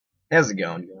How's it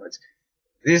going, guys?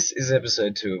 This is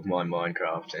episode 2 of my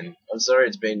Minecraft, and I'm sorry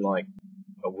it's been like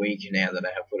a week now that I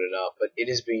have put it up, but it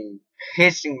has been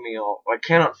pissing me off. I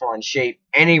cannot find sheep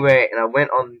anywhere, and I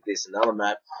went on this another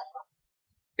map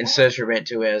and searched for about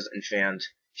 2 hours and found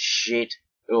shit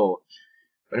all.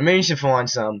 But I managed to find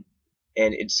some,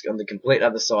 and it's on the complete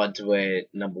other side to where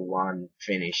number 1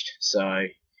 finished. So,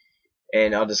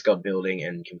 and I just got building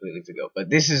and completely forgot. But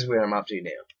this is where I'm up to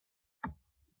now.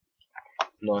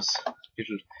 Nice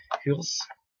little hills.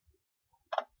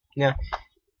 Now,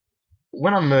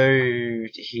 when I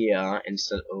moved here,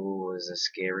 instead, oh, there's a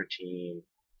skeleton.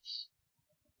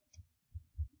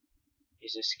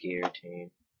 There's a skeleton.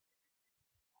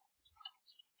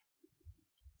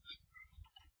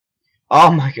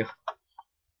 Oh my god!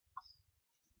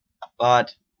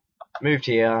 But moved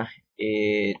here.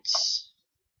 It's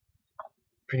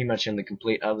pretty much on the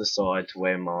complete other side to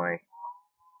where my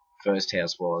first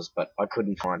house was, but I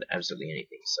couldn't find absolutely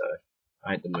anything, so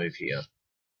I had to move here.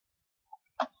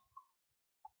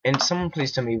 And someone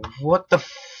please tell me what the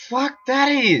fuck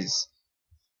that is!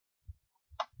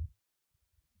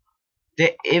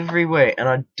 They're everywhere, and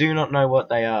I do not know what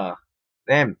they are.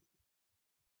 Them.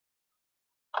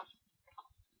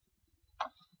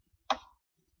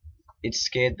 It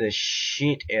scared the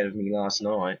shit out of me last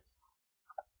night.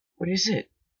 What is it?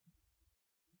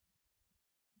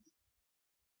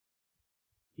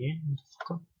 Yeah,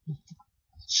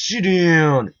 sit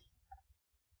down!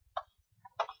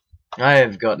 I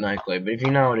have got no clue, but if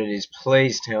you know what it is,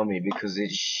 please tell me, because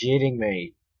it's shitting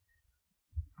me.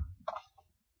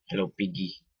 Little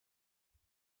piggy.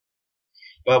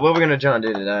 But what we're going to try and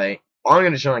do today, I'm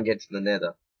going to try and get to the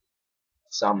nether.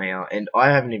 Somehow. And I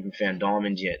haven't even found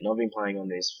diamonds yet. And I've been playing on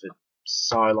this for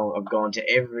so long. I've gone to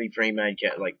every pre-made,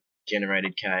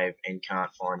 generated cave and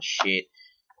can't find shit.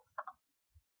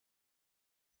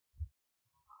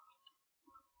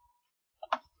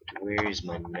 Where is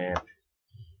my map?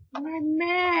 My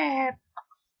map!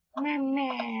 My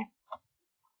map!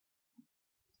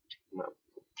 My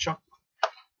chop.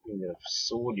 I'm gonna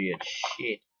sword you at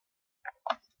shit.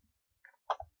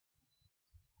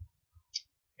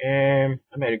 I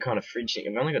made a kind of fridge thing.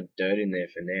 I've only got dirt in there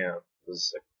for now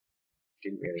because I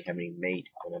didn't really have any meat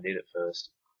when I did it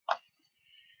first.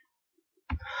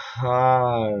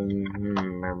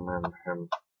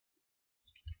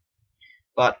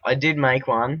 But I did make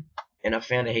one, and I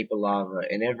found a heap of lava,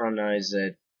 and everyone knows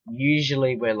that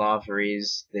usually where lava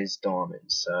is, there's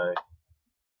diamonds, so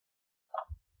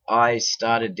I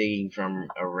started digging from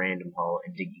a random hole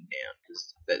and digging down,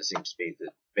 because that seems to be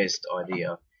the best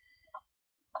idea.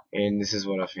 And this is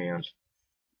what I found.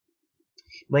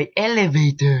 My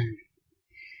elevator!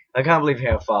 I can't believe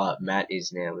how far Matt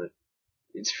is now, but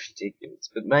it's ridiculous.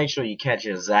 But make sure you catch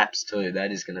your zaps too,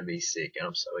 that is going to be sick, and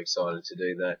I'm so excited to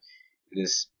do that.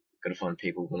 Just gotta find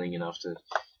people willing enough to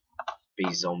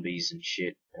be zombies and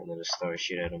shit, and then just throw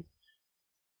shit at them.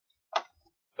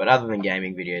 But other than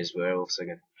gaming videos, we're also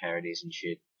gonna have parodies and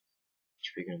shit,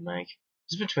 which we're gonna make.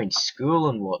 Just between school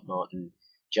and whatnot, and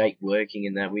Jake working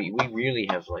and that, we really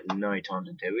have like no time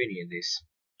to do any of this.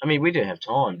 I mean, we do have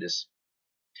time, just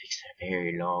takes that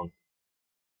very long,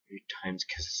 very time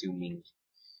consuming.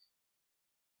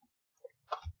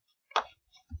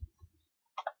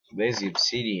 There's the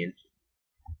obsidian.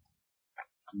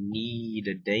 Need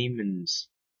a diamonds.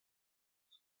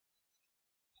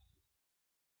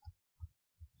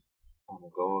 Oh my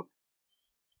god.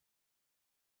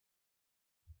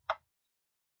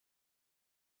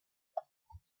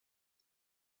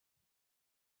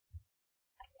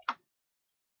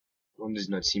 One does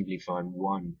not simply find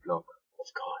one block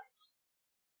of gold.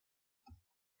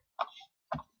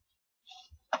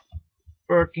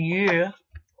 Fuck yeah.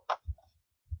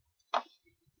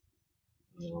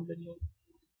 No, but no.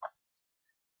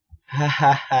 Ha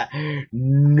ha ha.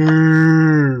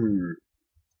 No.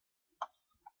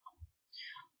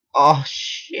 Oh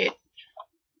shit.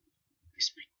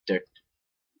 Where's my dirt?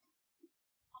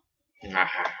 Ah.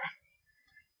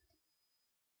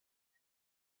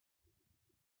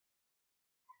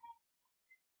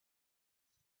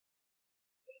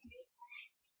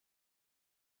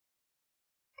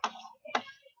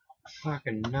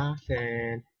 Fucking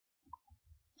nothing.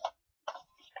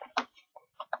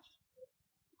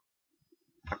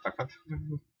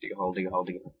 Dig a hole, dig a hole,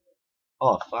 dig a hole.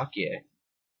 Oh, fuck yeah.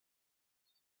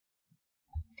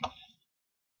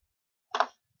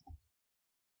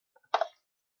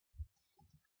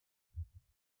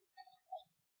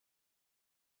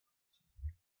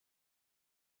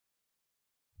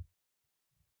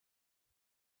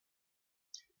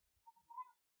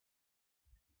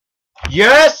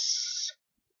 Yes!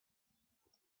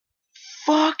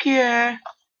 Fuck yeah!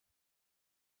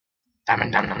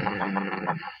 Dum, dum, dum, dum, dum, dum,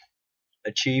 dum.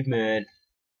 Achievement.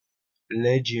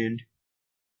 Legend.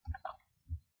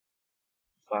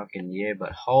 Fucking yeah,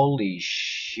 but holy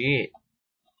shit.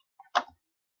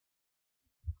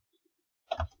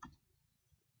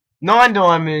 9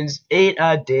 diamonds, eat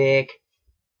a dick.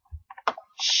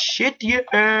 Shit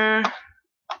yeah.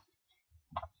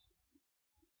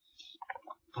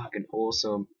 Fucking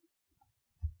awesome.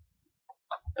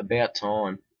 About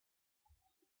time.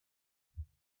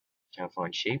 Can't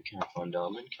find sheep, can't find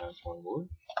diamond, can't find wood.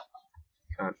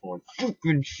 Can't find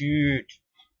fucking shit.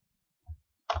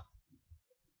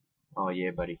 Oh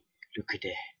yeah, buddy. Look at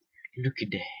that. Look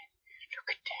at that. Look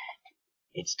at that.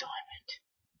 It's diamond.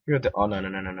 You're at the. Oh no no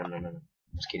no no no no no no.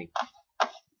 Just kidding.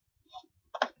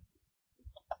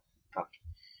 Fuck.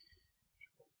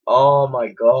 Oh my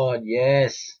god,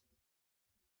 yes.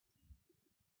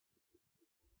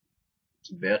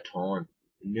 It's about time.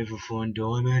 Never find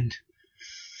diamond.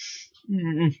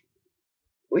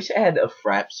 Wish I had a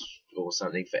fraps or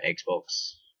something for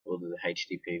Xbox or the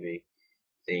HDPV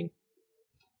thing.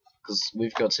 Because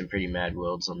we've got some pretty mad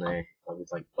worlds on there,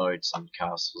 with like boats and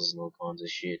castles and all kinds of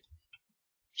shit.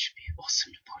 It should be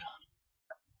awesome to put on.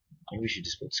 Maybe we should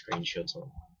just put screenshots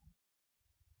on.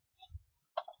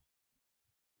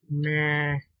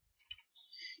 Nah.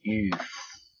 You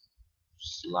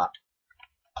slut.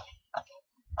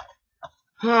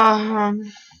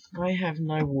 I have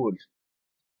no wood.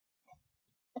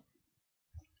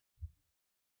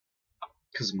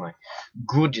 Because of my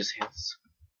gorgeous house.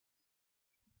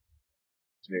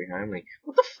 It's very homely.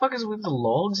 What the fuck is with the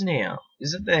logs now?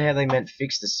 Is it how they meant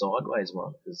fix the sideways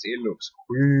one? Because it looks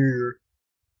weird.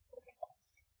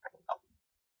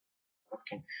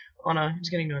 Okay. Oh no, it's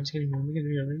getting night, it's getting night,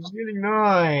 it's getting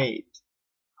night!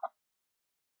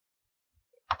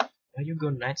 Why you go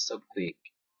night so quick?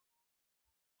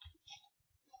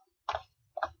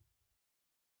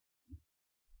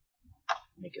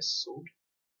 Make a sword.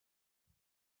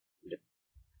 And a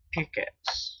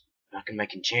pickaxe. I can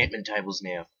make enchantment tables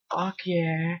now. Fuck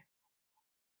yeah!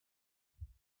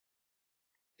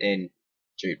 Then,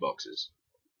 jute boxes.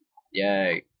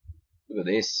 Yay! Look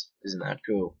at this. Isn't that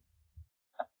cool?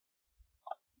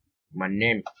 My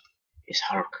name is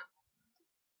Hulk.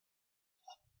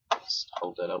 Just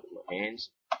hold that up with my hands.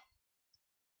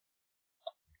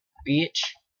 Bitch.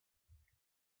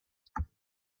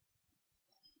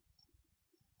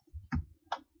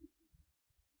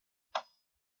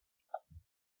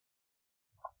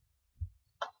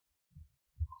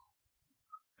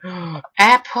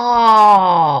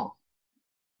 Apple!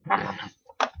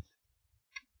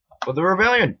 For the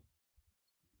rebellion!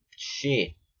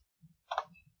 Shit.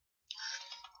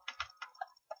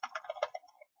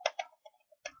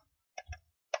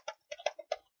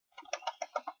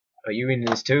 Are you in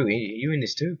this too? You in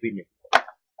this too, Pidney?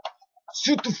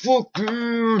 Sit the fuck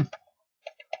down!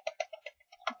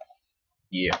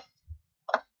 Yeah.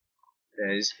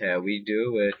 That is how we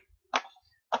do it.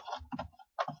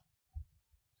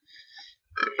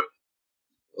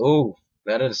 Oh,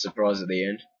 that is a surprise at the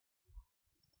end.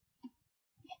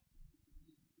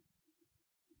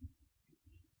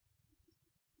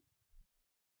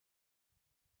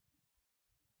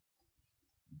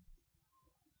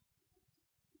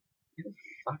 How the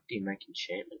fuck do you make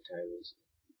enchantment tables?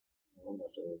 What am I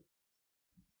doing?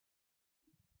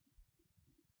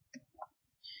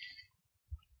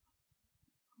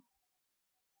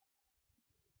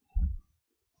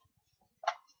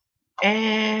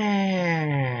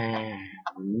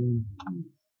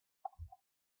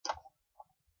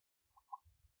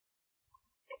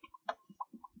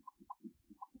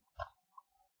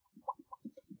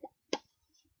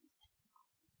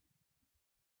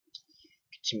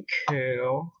 Some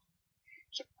coal,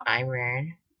 some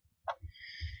iron.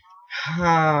 What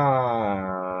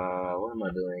am I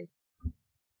doing?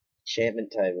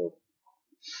 Enchantment table.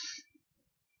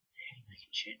 How do you make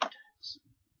enchantment tables?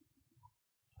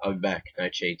 I'll be back, no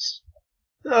cheats.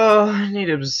 Oh, I need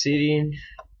obsidian.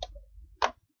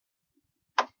 Why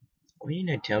do you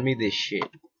not tell me this shit?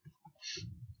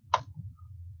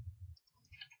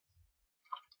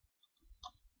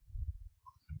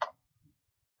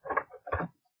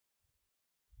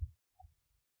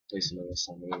 At least I know where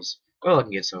some is. Well, I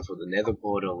can get some for the nether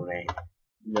portal, man.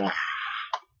 Nah.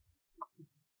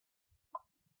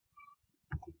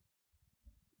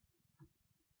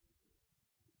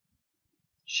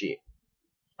 Shit.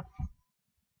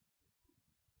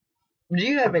 Do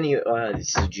you have any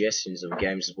suggestions of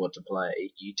games of what to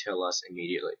play? You tell us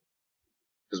immediately.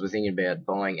 Because we're thinking about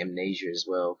buying Amnesia as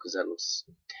well, because that looks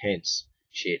intense.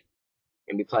 Shit.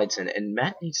 And we played Sin, and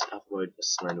Matt needs to upload a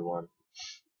Slender one.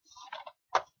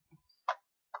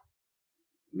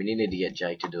 We need to get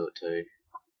Jake to do it too,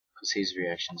 because his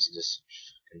reactions are just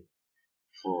fucking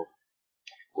full.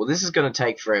 Well, this is gonna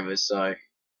take forever, so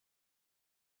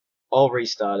I'll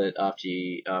restart it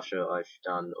after I've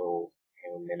done all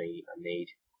how many I need.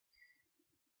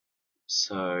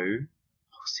 So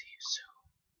I'll see you soon.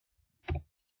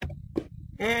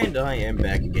 And I am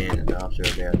back again, and after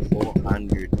about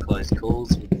 400 close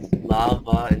calls with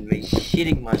lava and me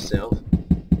shitting myself,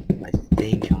 I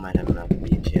think I might have enough for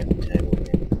the enchantment table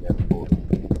again for that portal.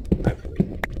 Hopefully.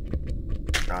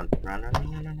 Run.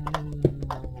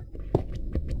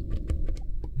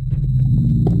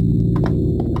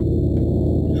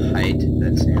 Hate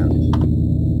that sound.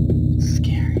 It's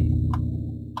scary.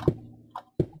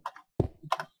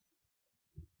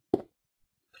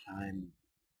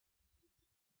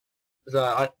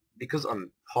 Because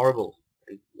I'm horrible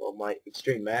and well, my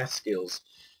extreme math skills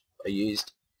I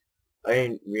used, I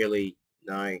don't really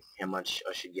know how much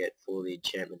I should get for the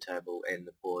enchantment table and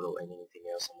the portal and anything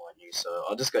else I might use, so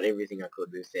I just got everything I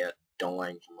could without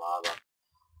dying from lava,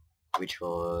 which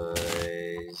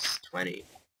was 20.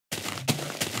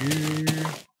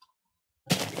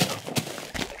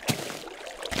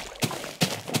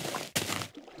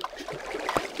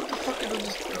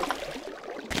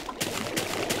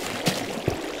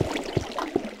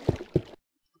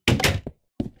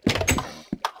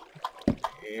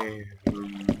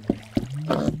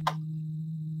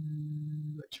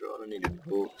 That's right, I needed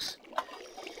books.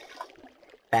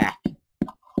 Back.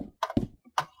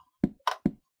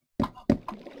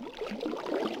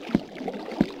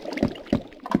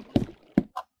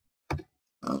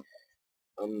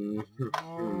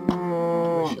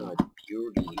 Wish I had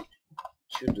purity.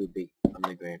 Should do a big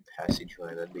underground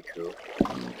passageway, that'd be cool. I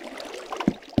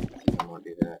might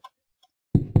do that.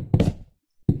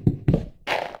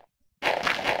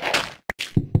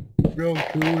 Real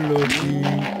cool looking.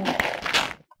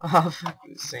 Ah,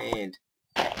 fucking sand.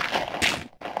 I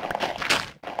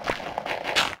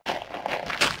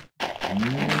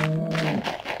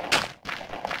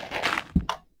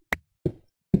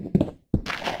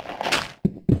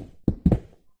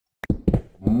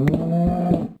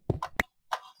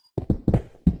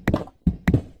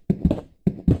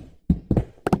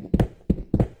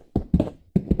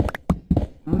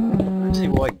don't see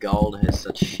why gold has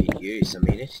such shit use. I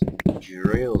mean, it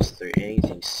drills through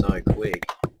anything so quick.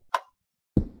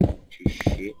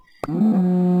 Shit.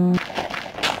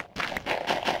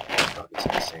 Fuck, it's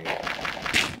insane.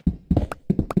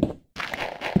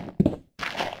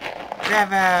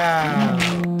 Bravo!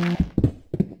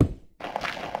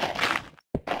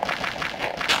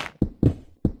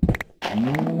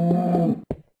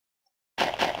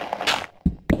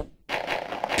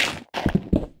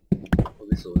 Well,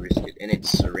 this will risk it, and it's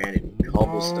surrounded with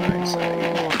cobblestone, so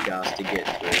it'll be gas to get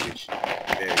through, which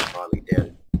very highly doubt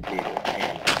it did or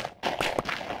can.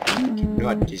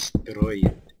 Cannot destroy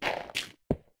it. I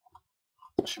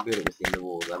should build it within the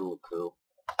wall, that'll look cool.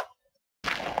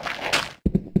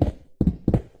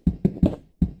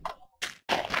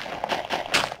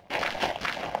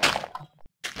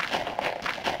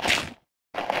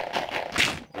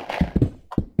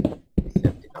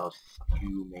 Oh, fuck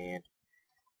you, man.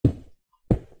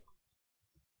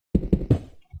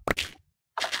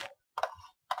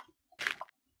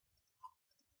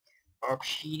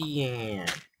 Obsidian.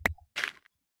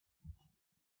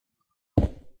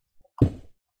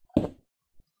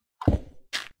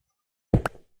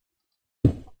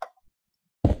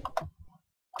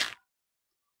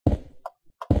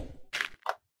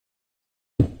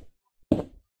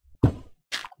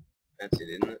 That's it,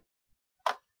 isn't it?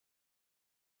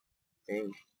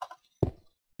 Dang.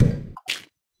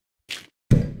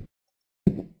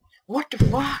 What the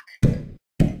fuck?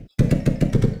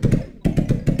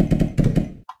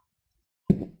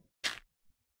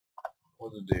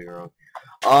 What did I do wrong?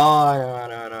 Oh,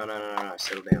 no,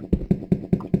 settle down.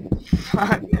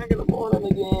 Fuck, now I'm gonna board him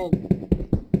again.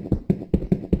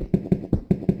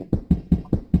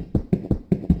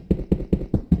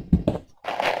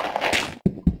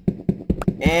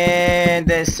 And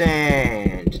the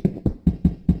sand.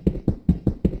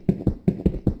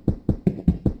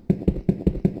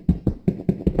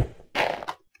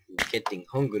 I'm getting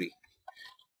hungry.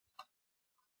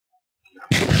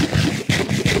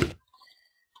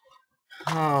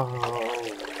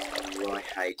 Oh, I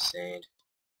hate sand.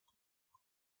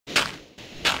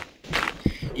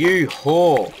 You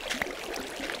whore!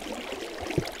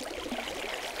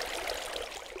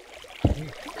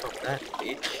 Got that,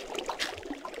 bitch.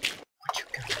 What you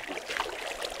got?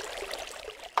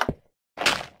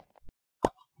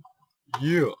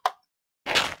 Yeah!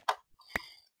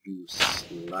 You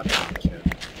slut puncher.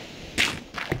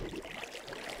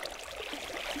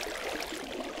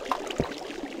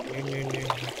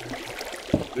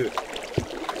 Yeah.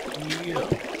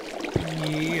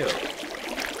 Yeah.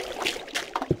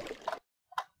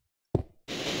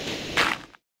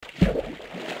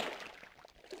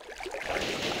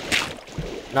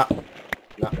 No.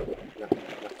 No. No.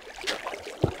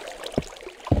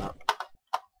 No.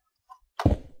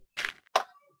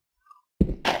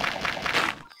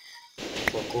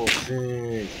 Fuck off,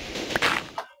 man.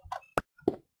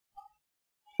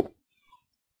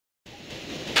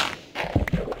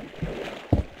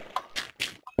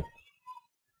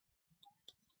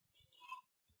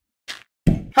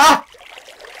 Ha!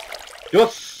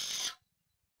 Yes!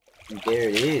 And there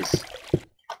it is.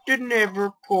 The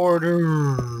Never Porter.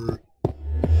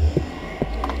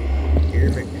 Here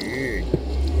we go.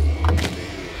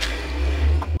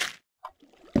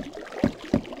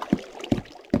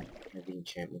 Have the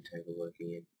enchantment table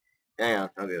working in. Hang on,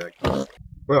 I'll be back.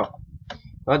 Well,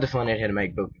 I had to find out how to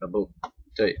make a book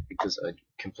too, because I'd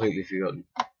completely forgotten.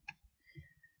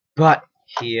 But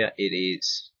here it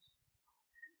is.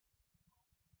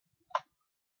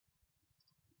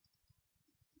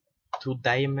 2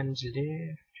 diamonds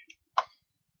left.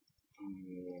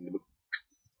 And the book.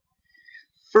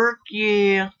 Fuck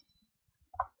yeah!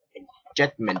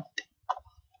 Enchantment.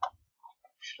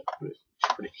 Should I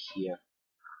put it here?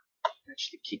 That's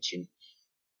the kitchen.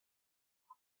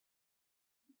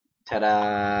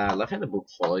 Ta-da! I love how the book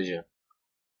follows you.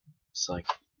 It's like,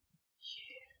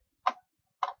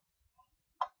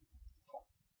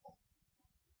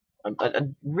 yeah. I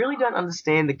really don't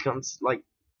understand the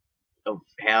of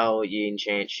how you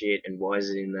enchant shit and why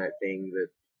is it in that thing, but if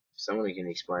someone can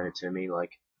explain it to me,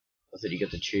 like, I thought you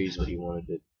got to choose what you wanted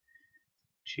to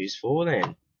choose for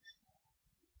then.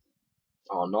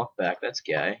 Oh, knockback, that's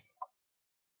gay.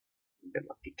 Got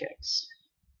my pickaxe.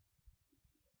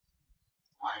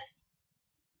 Why?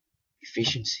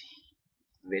 Efficiency.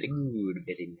 Very good,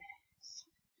 very nice.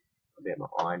 I bet my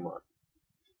iron one.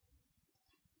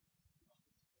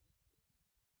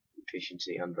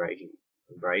 Efficiency, unbreaking.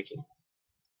 Unbreaking.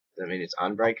 Does that mean it's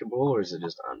unbreakable or is it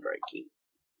just unbreaking?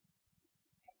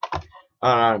 I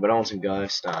don't know, but I want some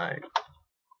ghost stone.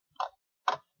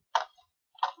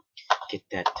 Get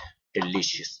that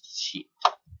delicious shit.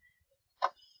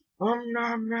 Nom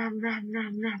nom nom nom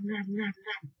nom nom nom nom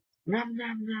nom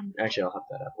nom nom. Actually, I'll have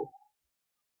that apple.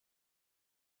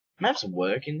 Can I have some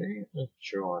work in there? Let's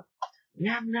try.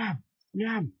 Nom nom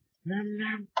nom nom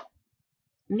nom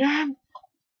nom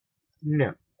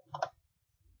nom.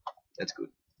 That's good.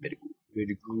 Very good.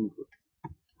 Very good.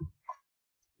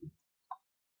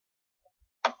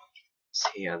 Let's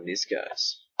see how this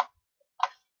goes.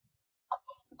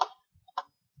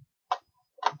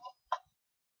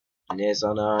 And yes,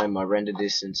 I know my render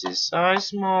distance is so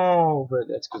small, but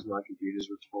that's because my computer's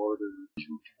retarded.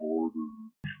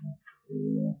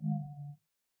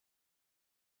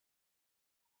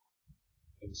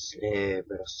 And slip,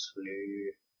 better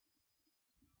sleep.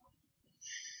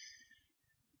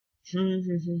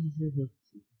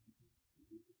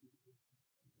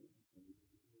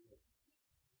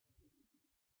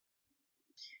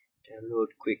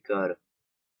 Download quicker.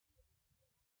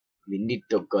 We need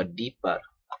to go deeper.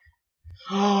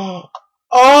 Oh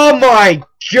my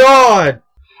god!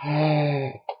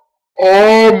 Oh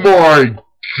my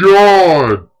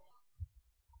god!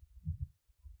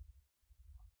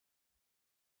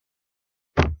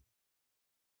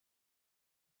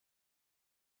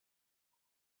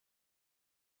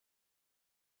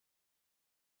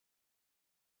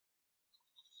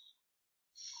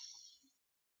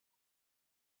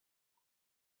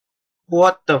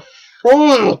 What the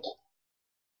fuck?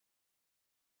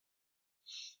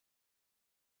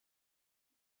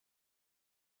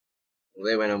 Well,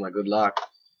 there went all my good luck.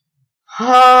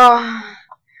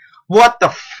 What the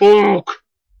fuck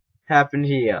happened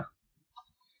here?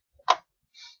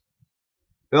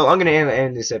 Well, I'm gonna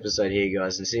end this episode here,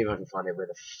 guys, and see if I can find out where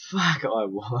the fuck I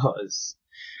was.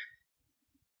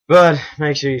 But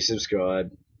make sure you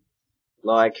subscribe,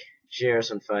 like, share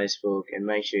us on Facebook, and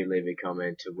make sure you leave a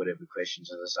comment to whatever questions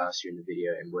I just asked you in the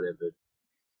video and whatever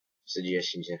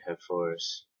suggestions you have for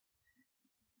us.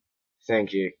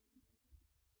 Thank you.